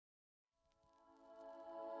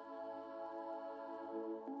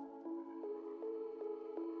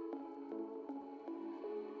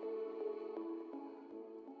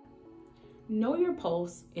Know your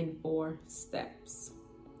pulse in 4 steps.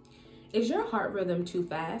 Is your heart rhythm too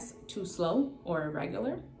fast, too slow, or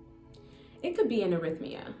irregular? It could be an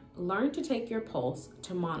arrhythmia. Learn to take your pulse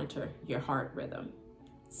to monitor your heart rhythm.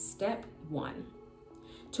 Step 1.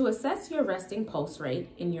 To assess your resting pulse rate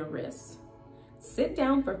in your wrist, sit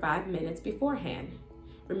down for 5 minutes beforehand.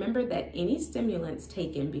 Remember that any stimulants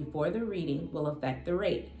taken before the reading will affect the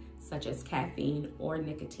rate, such as caffeine or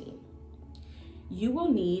nicotine. You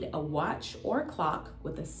will need a watch or clock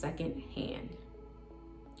with a second hand.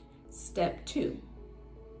 Step 2.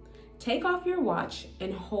 Take off your watch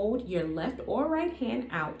and hold your left or right hand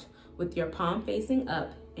out with your palm facing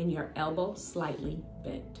up and your elbow slightly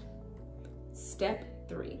bent. Step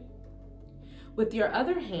 3. With your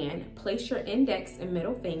other hand, place your index and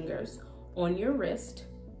middle fingers on your wrist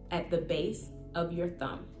at the base of your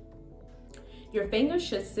thumb. Your fingers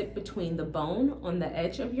should sit between the bone on the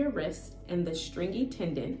edge of your wrist and the stringy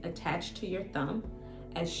tendon attached to your thumb,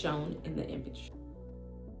 as shown in the image.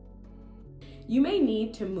 You may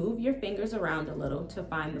need to move your fingers around a little to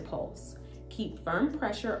find the pulse. Keep firm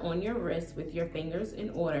pressure on your wrist with your fingers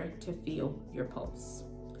in order to feel your pulse.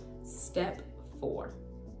 Step 4.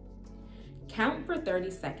 Count for 30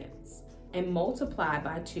 seconds and multiply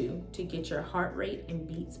by 2 to get your heart rate in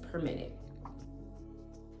beats per minute.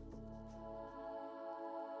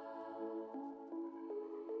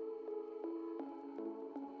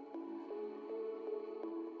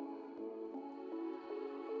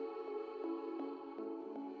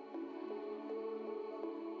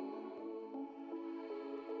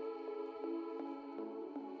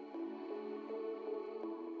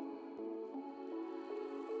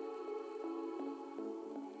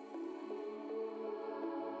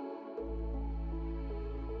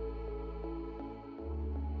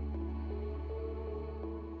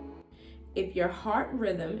 If your heart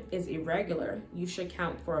rhythm is irregular, you should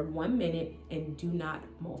count for 1 minute and do not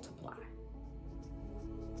multiply.